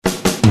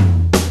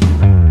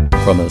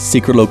From a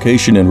secret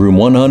location in room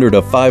 100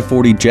 of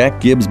 540 Jack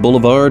Gibbs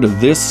Boulevard,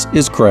 this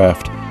is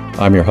Craft.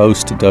 I'm your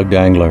host, Doug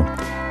Dangler.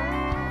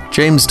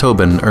 James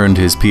Tobin earned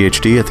his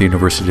PhD at the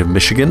University of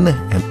Michigan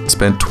and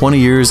spent 20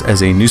 years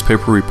as a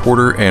newspaper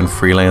reporter and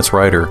freelance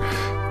writer,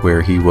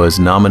 where he was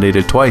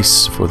nominated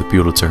twice for the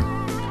Pulitzer.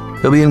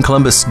 He'll be in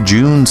Columbus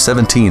June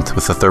 17th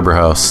with the Thurber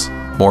House.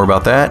 More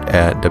about that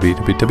at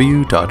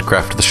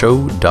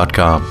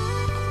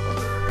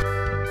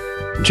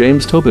www.crafttheshow.com.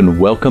 James Tobin,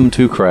 welcome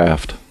to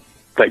Craft.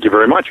 Thank you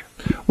very much.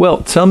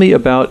 Well, tell me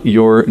about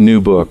your new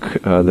book,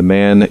 The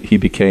Man He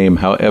Became,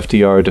 How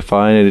FDR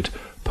Defied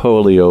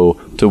Polio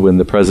to Win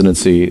the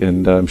Presidency.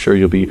 And I'm sure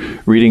you'll be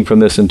reading from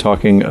this and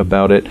talking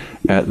about it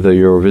at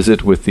your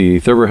visit with the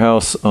Thurber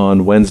House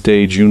on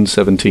Wednesday, June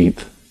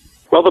 17th.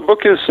 Well, the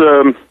book takes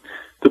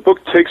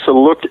a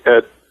look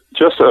at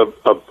just a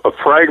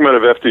fragment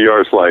of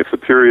FDR's life, the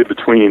period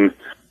between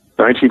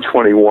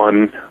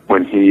 1921,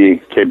 when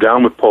he came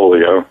down with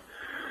polio,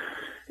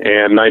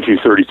 and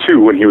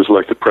 1932, when he was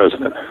elected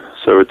president.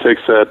 So it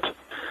takes that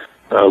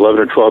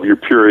 11 or 12-year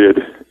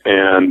period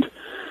and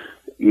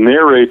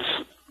narrates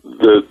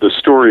the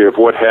story of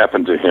what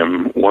happened to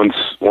him once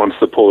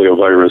the polio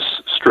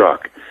virus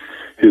struck,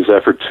 his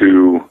effort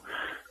to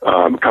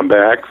come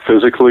back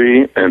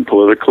physically and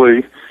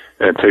politically,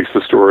 and takes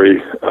the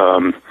story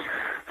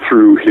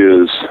through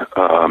his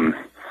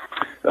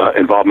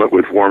involvement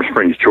with Warm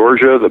Springs,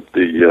 Georgia,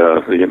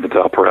 the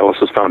Infantile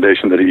Paralysis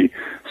Foundation that he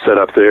set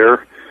up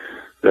there,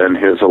 then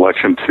his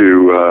election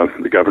to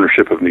the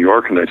governorship of New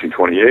York in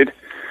 1928,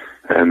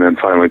 and then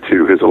finally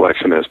to his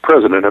election as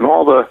president, and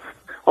all the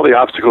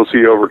obstacles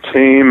he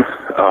overcame,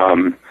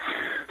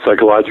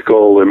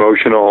 psychological,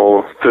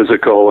 emotional,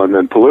 physical, and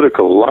then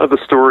political. A lot of the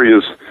story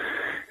is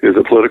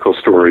a political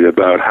story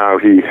about how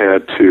he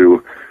had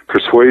to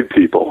persuade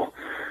people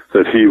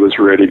that he was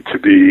ready to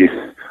be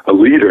a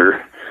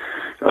leader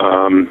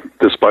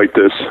despite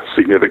this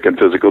significant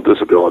physical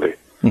disability.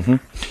 Mm-hmm.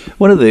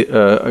 One of the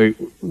I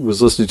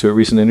was listening to a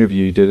recent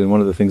interview you did, and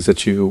one of the things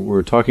that you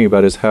were talking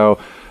about is how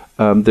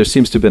there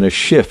seems to have been a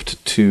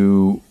shift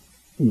to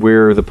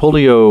where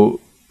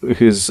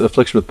his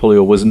affliction with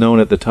polio was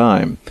known at the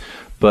time,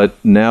 but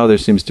now there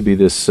seems to be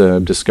this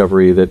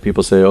discovery that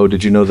people say, "Oh,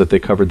 did you know that they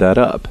covered that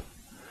up?"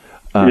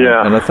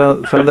 Yeah, and I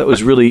found that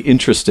was really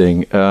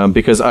interesting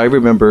because I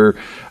remember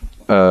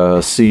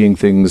seeing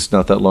things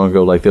not that long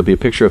ago, like there'll be a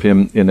picture of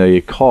him in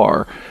a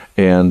car,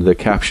 and the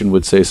caption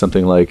would say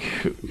something like,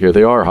 "Here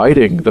they are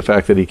hiding the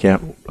fact that he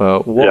can't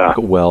walk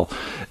well,"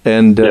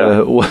 and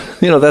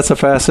that's a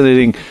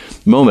fascinating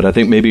moment. I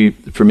think maybe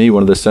for me,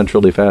 one of the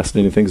centrally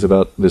fascinating things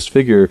about this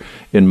figure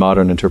in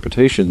modern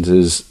interpretations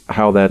is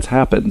how that's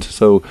happened.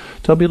 So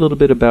tell me a little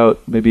bit about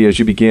maybe as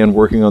you began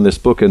working on this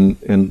book and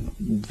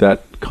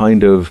that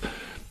kind of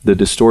the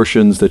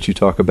distortions that you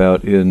talk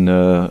about in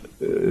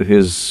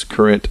his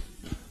current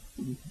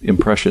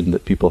impression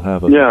that people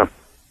have of him.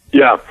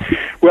 Yeah.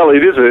 Well,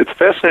 it's a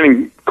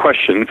fascinating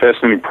question,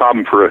 fascinating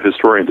problem for a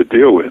historian to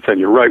deal with.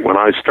 And you're right, when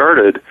I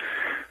started,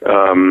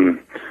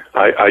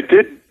 I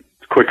did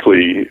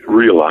quickly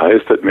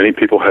realize that many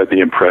people had the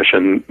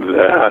impression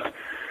that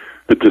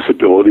the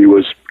disability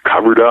was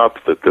covered up,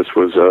 that this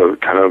was a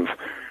kind of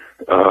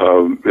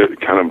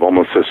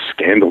almost a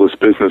scandalous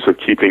business of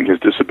keeping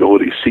his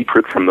disability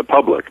secret from the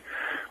public.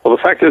 Well,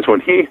 the fact is, when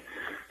he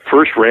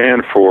first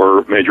ran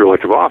for major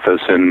elective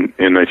office in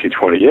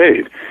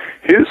 1928,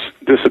 his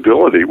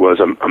disability was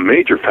a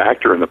major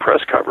factor in the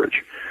press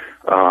coverage.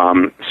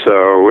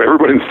 So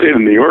everybody in the state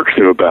of New York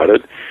knew about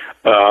it.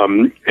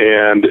 And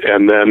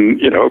then,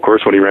 of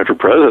course, when he ran for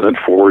president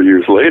 4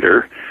 years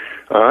later,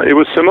 it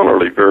was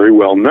similarly very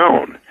well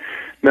known.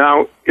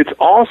 Now, it's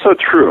also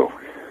true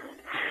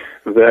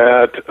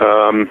that,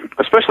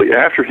 especially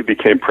after he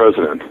became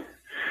president,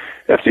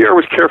 FDR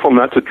was careful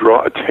not to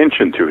draw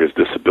attention to his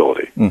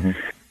disability. Mm-hmm.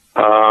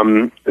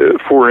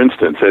 For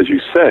instance, as you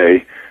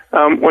say,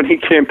 when he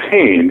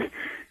campaigned,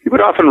 he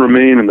would often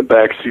remain in the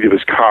back seat of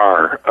his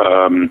car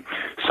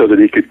so that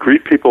he could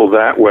greet people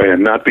that way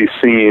and not be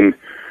seen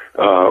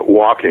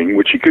walking,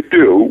 which he could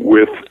do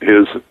with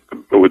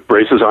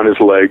braces on his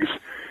legs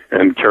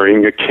and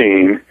carrying a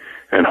cane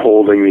and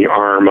holding the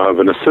arm of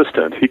an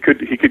assistant. He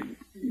could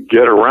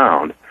get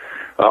around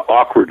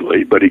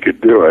awkwardly, but he could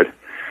do it.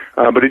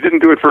 But he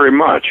didn't do it very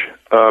much.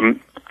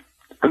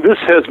 This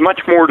has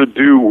much more to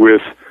do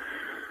with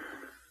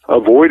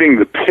avoiding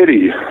the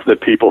pity that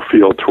people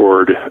feel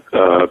toward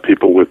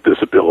people with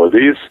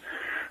disabilities,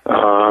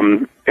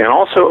 and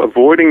also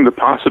avoiding the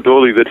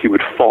possibility that he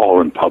would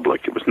fall in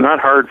public. It was not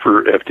hard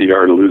for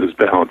FDR to lose his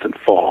balance and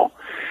fall.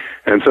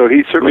 And so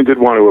he certainly did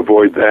want to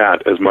avoid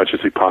that as much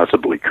as he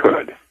possibly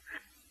could.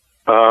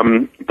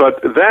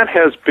 But that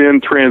has been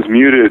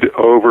transmuted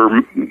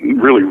over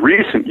really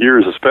recent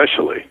years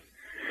especially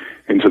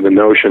into the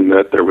notion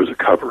that there was a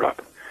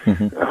cover-up.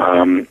 Mm-hmm.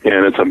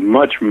 And it's a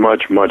much,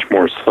 much, much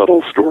more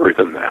subtle story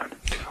than that.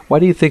 Why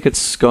do you think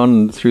it's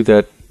gone through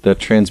that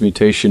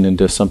transmutation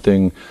into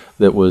something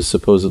that was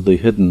supposedly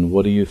hidden?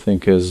 What do you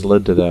think has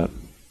led to that?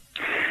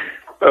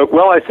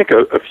 Well, I think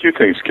a few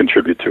things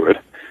contribute to it.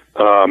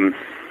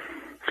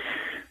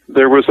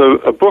 There was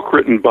a book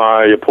written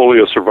by a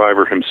polio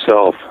survivor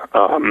himself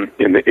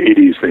in the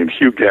 80s named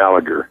Hugh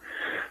Gallagher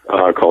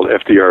called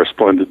FDR's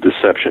Splendid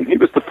Deception. He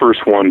was the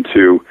first one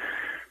to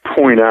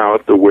point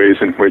out the ways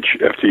in which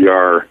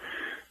FDR,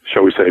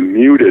 shall we say,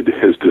 muted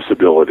his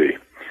disability.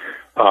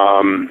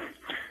 And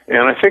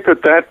I think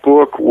that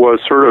book was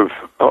sort of,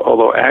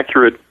 although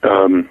accurate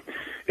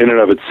in and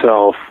of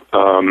itself,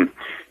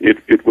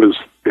 it was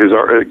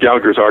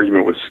Gallagher's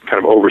argument was kind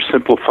of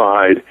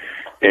oversimplified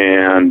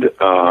and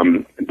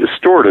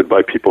distorted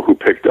by people who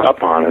picked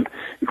up on it,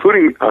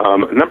 including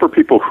a number of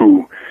people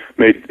who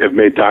have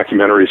made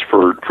documentaries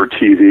for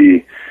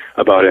TV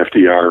about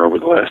FDR over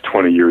the last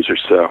 20 years or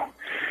so.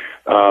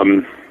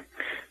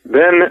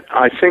 Then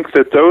I think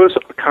that those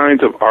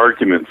kinds of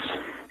arguments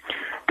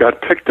got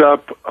picked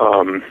up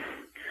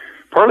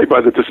partly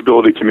by the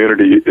disability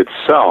community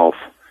itself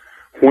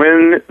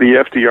when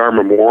the FDR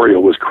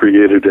Memorial was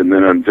created and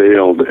then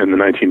unveiled in the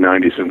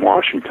 1990s in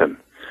Washington.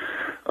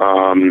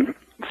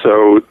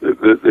 So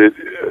this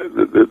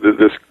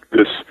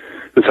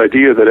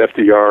idea that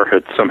FDR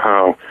had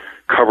somehow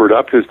covered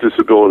up his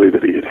disability,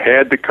 that he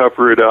had to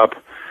cover it up,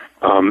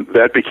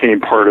 that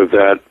became part of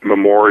that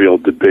memorial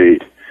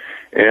debate.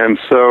 And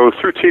so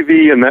through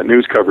TV and that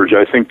news coverage,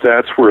 I think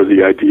that's where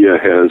the idea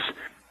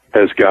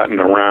has gotten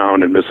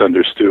around and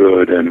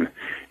misunderstood and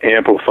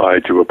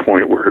amplified to a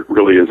point where it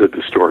really is a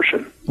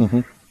distortion.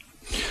 Mm-hmm.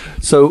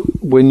 So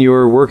when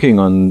you're working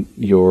on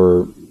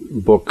your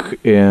book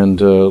and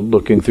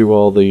looking through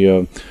all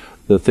the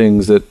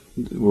things that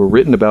were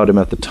written about him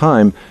at the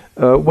time,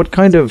 how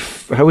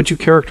would you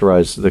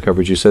characterize the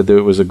coverage? You said that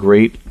it was a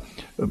great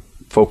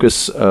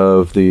focus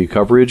of the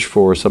coverage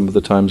for some of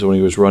the times when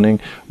he was running.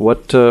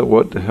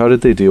 How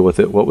did they deal with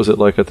it? What was it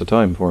like at the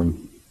time for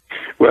him?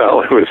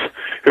 Well, it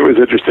was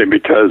interesting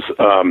because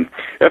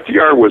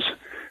FDR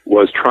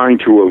was trying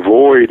to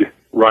avoid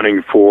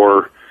running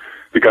for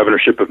the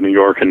governorship of New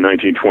York in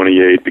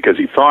 1928 because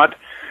he thought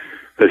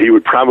that he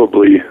would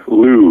probably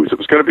lose. It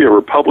was going to be a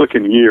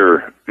Republican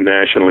year,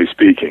 nationally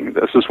speaking.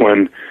 This is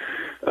when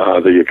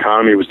the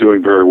economy was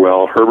doing very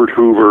well. Herbert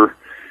Hoover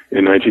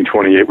in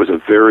 1928 was a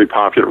very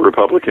popular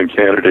Republican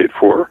candidate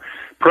for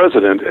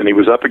president, and he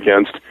was up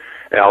against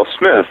Al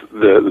Smith,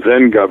 the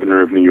then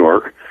governor of New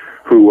York,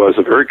 who was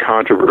a very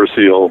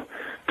controversial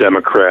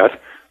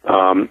Democrat.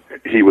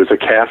 He was a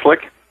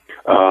Catholic,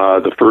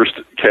 the first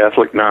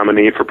Catholic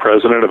nominee for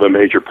president of a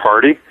major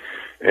party,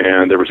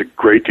 and there was a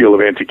great deal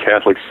of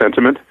anti-Catholic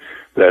sentiment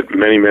that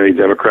many, many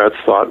Democrats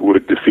thought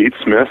would defeat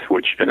Smith,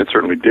 and it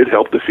certainly did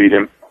help defeat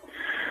him.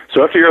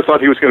 So FDR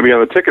thought he was going to be on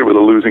the ticket with a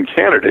losing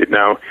candidate.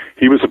 Now,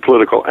 he was a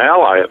political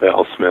ally of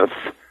Al Smith's,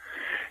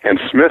 and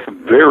Smith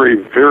very,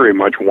 very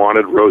much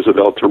wanted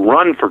Roosevelt to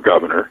run for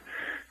governor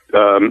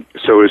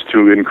so as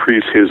to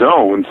increase his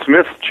own,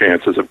 Smith's,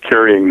 chances of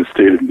carrying the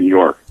state of New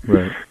York.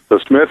 Right. So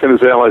Smith and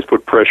his allies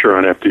put pressure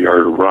on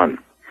FDR to run.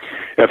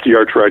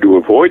 FDR tried to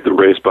avoid the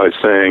race by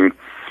saying,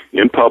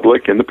 in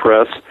public, in the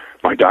press,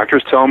 my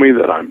doctors tell me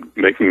that I'm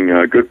making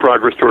good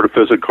progress toward a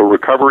physical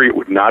recovery. It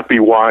would not be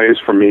wise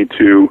for me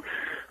to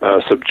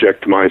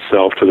subject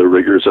myself to the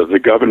rigors of the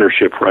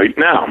governorship right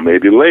now,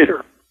 maybe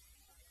later.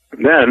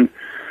 And then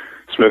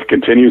Smith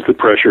continues the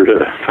pressure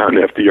on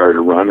FDR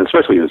to run,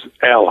 especially his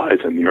allies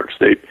in New York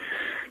State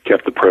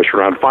kept the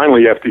pressure on.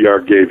 Finally,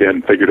 FDR gave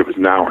in, figured it was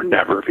now or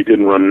never. If he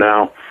didn't run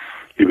now,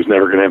 he was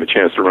never going to have a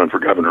chance to run for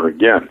governor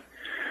again.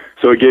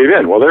 So he gave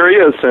in. Well, there he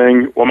is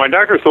saying, well, my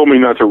doctor told me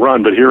not to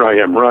run, but here I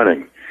am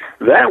running.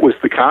 That was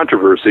the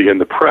controversy in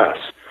the press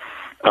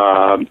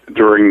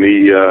during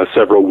the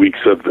several weeks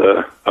of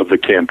the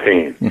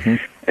campaign. Mm-hmm.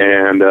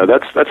 And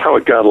that's how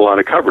it got a lot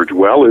of coverage.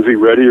 Well, is he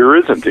ready or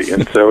isn't he?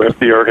 And so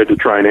FDR had to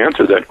try and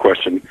answer that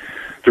question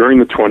during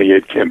the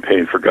 28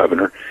 campaign for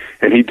governor.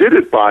 And he did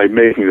it by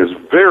making this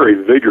very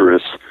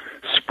vigorous,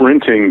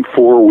 sprinting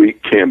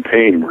 4-week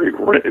campaign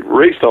where he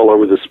raced all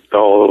over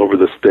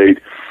the state,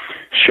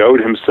 showed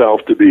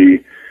himself to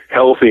be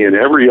healthy in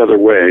every other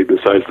way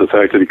besides the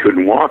fact that he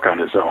couldn't walk on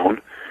his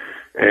own,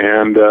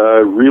 and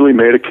really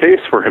made a case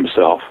for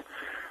himself.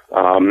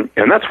 And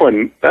that's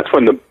when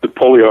the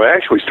polio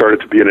actually started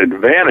to be an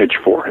advantage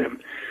for him.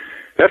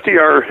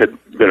 FDR had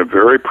been a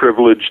very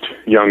privileged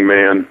young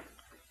man.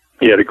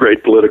 He had a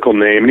great political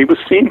name, and he was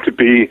seen to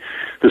be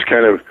this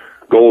kind of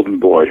golden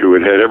boy who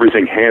had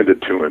everything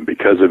handed to him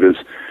because of his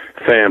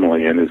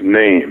family and his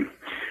name.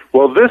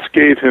 Well, this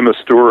gave him a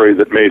story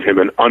that made him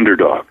an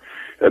underdog.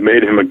 It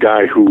made him a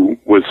guy who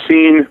was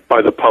seen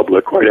by the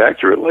public quite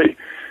accurately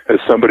as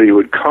somebody who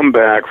had come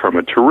back from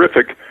a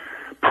terrific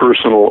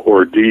personal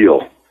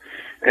ordeal.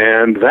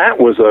 And that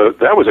was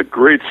a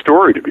great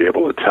story to be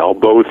able to tell,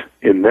 both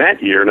in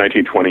that year,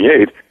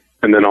 1928,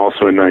 and then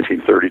also in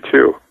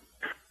 1932.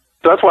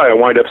 That's why I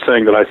wind up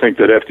saying that I think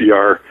that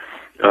FDR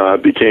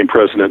became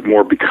president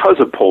more because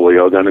of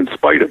polio than in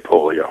spite of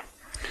polio.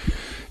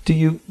 Do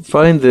you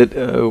find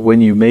that when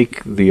you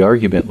make the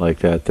argument like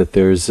that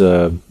there's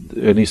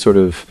any sort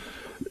of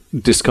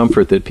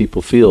discomfort that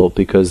people feel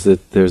because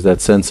that there's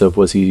that sense of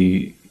was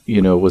he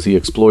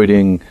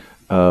exploiting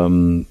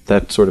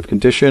that sort of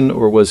condition,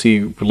 or was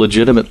he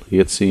legitimately,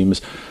 it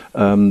seems,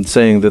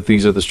 saying that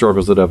these are the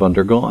struggles that I've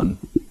undergone?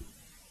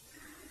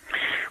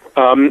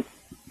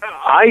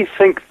 I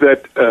think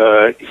that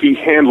he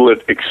handled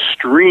it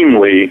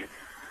extremely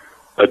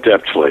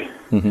adeptly.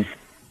 Mm-hmm.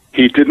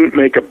 He didn't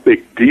make a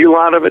big deal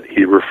out of it.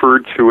 He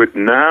referred to it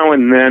now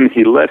and then.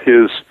 He let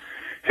his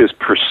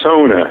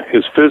persona,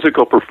 his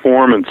physical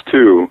performance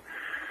too,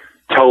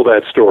 tell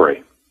that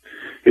story.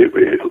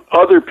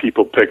 Other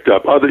people picked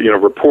up,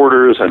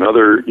 reporters and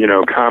other,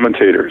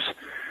 commentators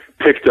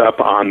picked up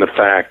on the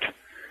fact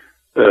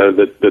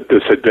that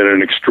this had been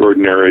an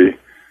extraordinary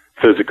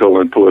physical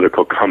and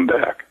political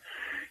comeback.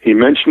 He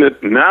mentioned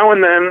it now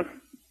and then,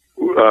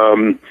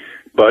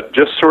 but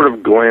just sort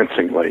of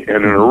glancingly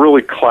and in a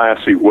really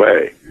classy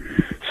way.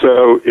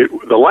 So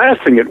the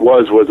last thing it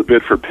was a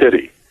bit for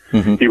pity.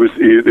 Mm-hmm. He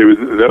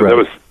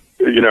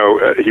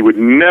would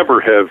never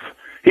have.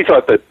 He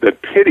thought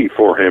that pity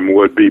for him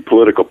would be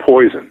political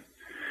poison.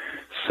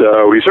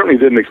 So he certainly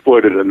didn't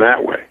exploit it in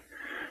that way.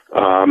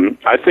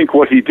 I think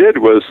what he did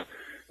was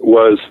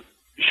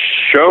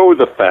show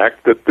the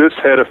fact that this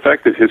had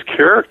affected his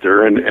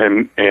character and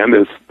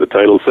as the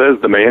title says,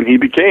 the man he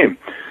became.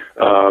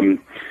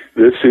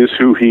 This is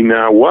who he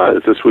now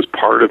was. This was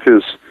part of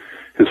his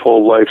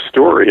whole life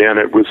story, and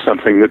it was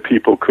something that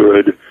people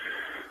could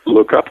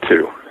look up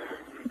to,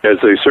 as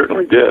they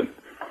certainly did.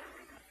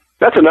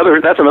 That's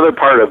another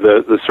part of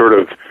the sort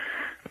of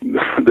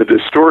the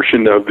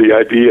distortion of the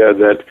idea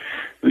that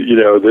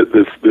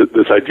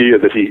this idea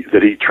that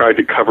he tried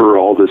to cover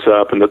all this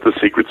up and that the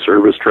Secret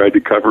Service tried to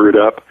cover it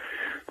up.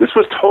 This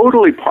was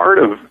totally part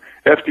of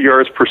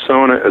FDR's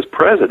persona as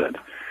president.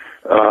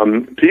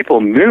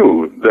 People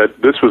knew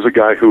that this was a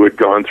guy who had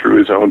gone through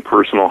his own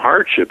personal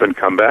hardship and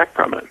come back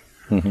from it.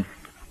 Mm-hmm.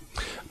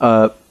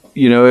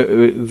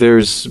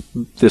 There's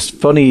this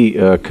funny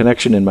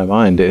connection in my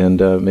mind, and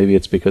maybe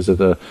it's because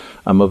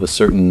I'm of a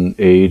certain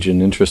age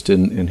and interest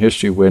in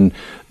history. When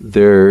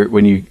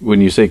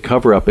you say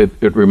cover up,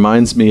 it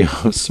reminds me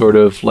of sort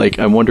of like,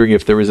 I'm wondering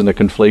if there isn't a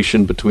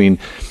conflation between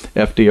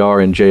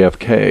FDR and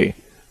JFK.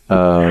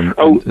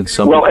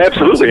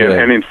 Absolutely,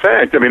 and in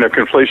fact, a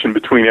conflation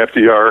between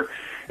FDR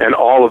and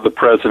all of the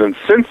presidents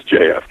since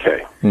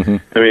JFK.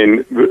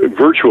 Mm-hmm.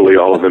 Virtually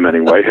all of them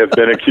anyway, have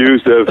been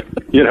accused of,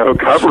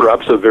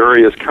 cover-ups of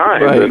various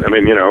kinds. Right. And,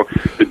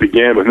 it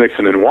began with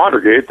Nixon and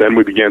Watergate. Then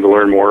we began to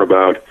learn more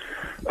about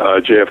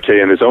JFK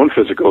and his own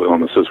physical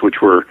illnesses,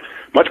 which were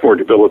much more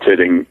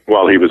debilitating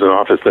while he was in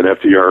office than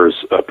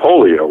FDR's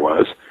polio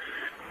was.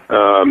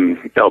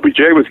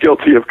 LBJ was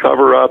guilty of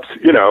cover-ups,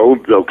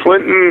 Bill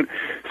Clinton.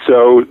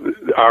 So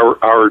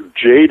our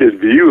jaded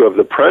view of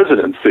the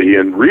presidency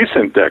in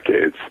recent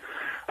decades,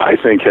 I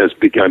think, has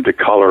begun to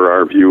color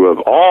our view of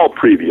all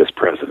previous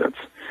presidents.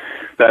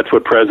 That's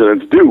what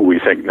presidents do, we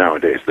think,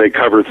 nowadays. They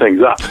cover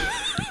things up.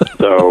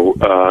 So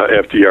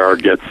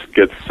FDR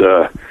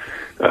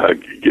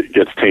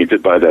gets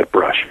tainted by that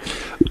brush.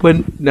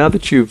 Now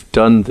that you've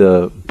done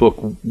the book,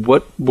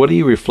 what do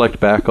you reflect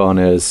back on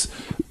as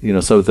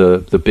some of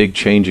the big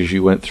changes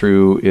you went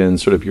through in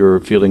sort of your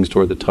feelings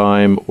toward the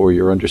time or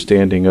your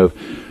understanding of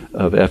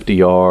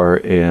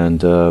FDR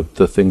and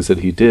the things that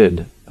he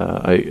did?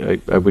 I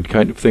would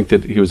kind of think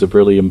that he was a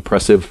really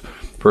impressive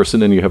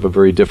person, and you have a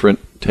very different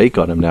take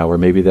on him now, or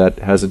maybe that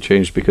hasn't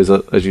changed because,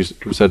 as you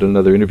said in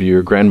another interview,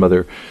 your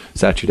grandmother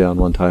sat you down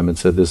one time and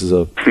said, "This is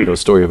a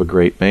story of a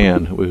great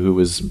man who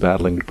was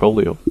battling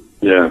polio."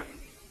 Yeah.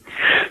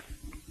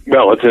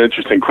 Well, it's an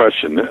interesting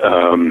question.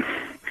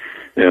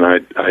 And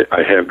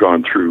I have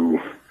gone through,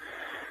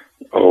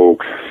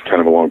 kind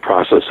of a long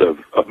process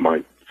of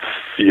my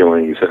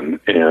feelings and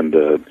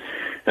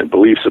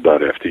beliefs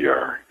about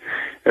FDR.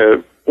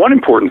 One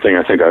important thing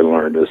I think I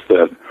learned is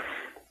that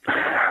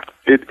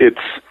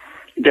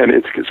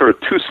it's sort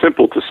of too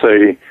simple to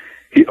say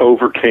he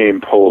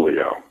overcame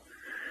polio.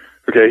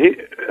 Okay,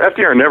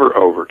 FDR never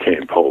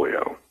overcame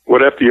polio.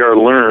 What FDR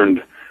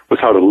learned was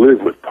how to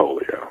live with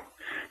polio.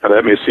 Now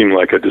that may seem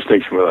like a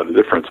distinction without a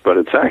difference, but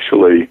it's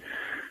actually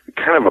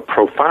kind of a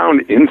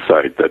profound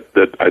insight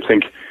that I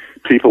think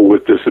people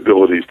with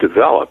disabilities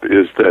develop,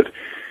 is that,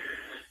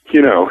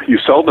 you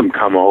seldom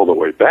come all the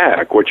way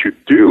back. What you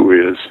do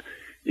is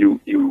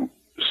you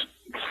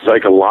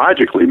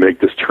psychologically make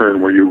this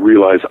turn where you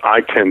realize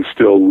I can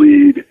still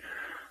lead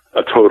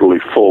a totally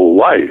full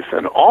life,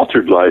 an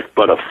altered life,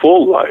 but a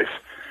full life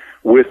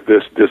with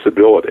this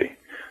disability.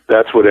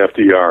 That's what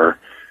FDR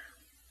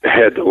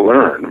had to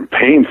learn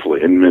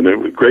painfully and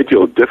with a great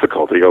deal of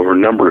difficulty over a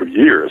number of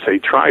years. He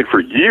tried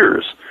for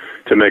years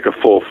to make a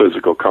full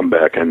physical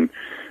comeback and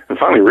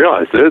finally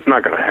realized that it's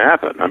not going to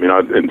happen.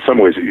 In some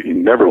ways, he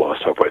never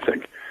lost hope, I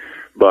think.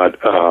 But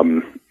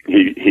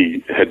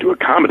he had to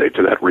accommodate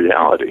to that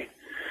reality.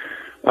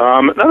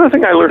 Another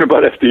thing I learned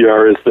about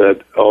FDR is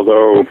that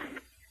although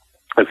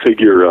a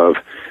figure of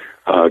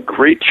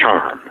great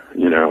charm,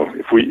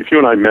 if you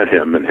and I met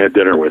him and had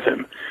dinner with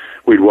him,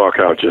 we'd walk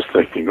out just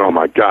thinking, "Oh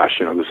my gosh,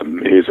 this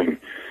amazing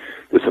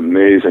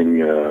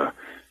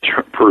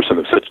person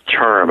of such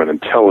charm and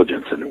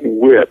intelligence and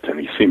wit, and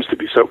he seems to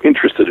be so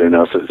interested in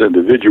us as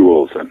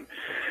individuals, and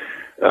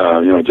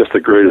just the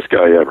greatest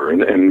guy ever.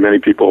 And many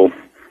people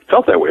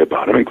felt that way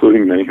about him,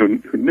 including many who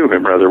knew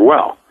him rather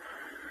well.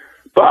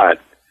 But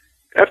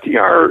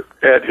FDR,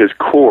 at his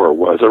core,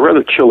 was a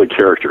rather chilly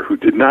character who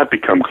did not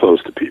become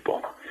close to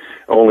people.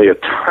 Only a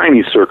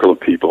tiny circle of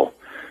people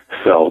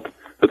felt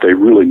that they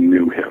really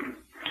knew him.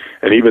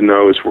 And even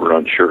those were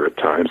unsure at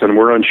times, and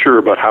were unsure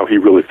about how he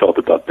really felt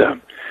about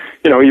them.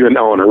 Even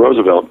Eleanor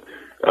Roosevelt,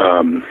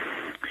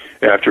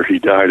 after he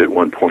died at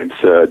one point,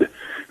 said,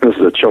 this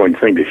is a chilling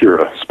thing to hear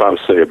a spouse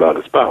say about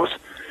a spouse,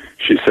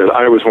 she said,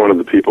 I was one of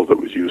the people that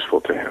was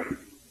useful to him.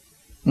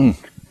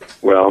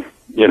 Well,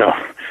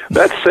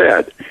 that's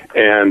sad.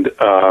 And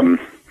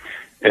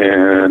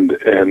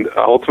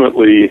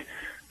ultimately,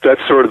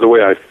 that's sort of the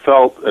way I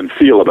felt and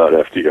feel about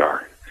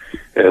FDR.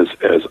 As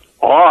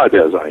awed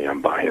as I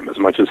am by him, as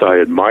much as I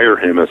admire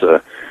him as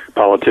a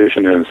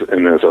politician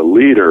and as a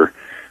leader,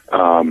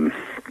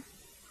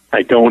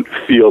 I don't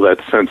feel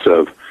that sense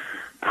of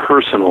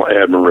personal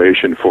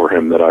admiration for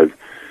him that I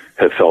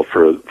have felt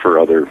for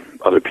other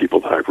people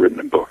that I've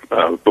written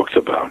books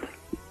about.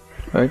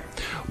 All right.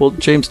 Well,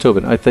 James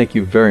Tobin, I thank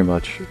you very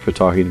much for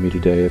talking to me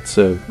today. It's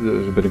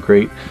been a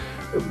great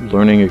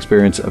learning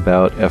experience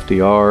about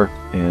FDR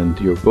and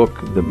your book,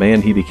 The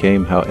Man He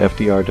Became, How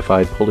FDR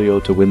Defied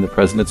Polio to Win the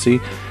Presidency.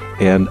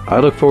 And I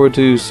look forward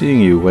to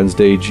seeing you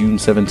Wednesday, June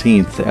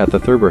 17th at the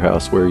Thurber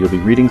House, where you'll be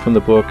reading from the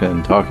book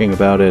and talking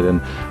about it,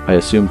 and I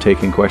assume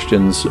taking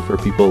questions for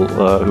people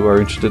who are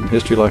interested in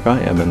history like I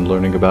am and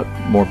learning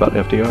more about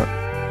FDR.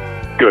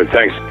 Good.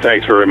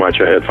 Thanks very much.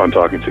 I had fun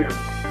talking to you.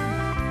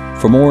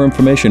 For more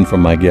information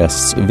from my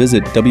guests,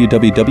 visit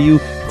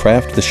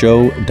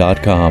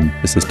www.crafttheshow.com.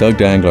 This is Doug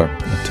Dangler.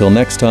 Until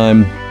next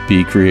time,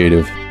 be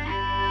creative.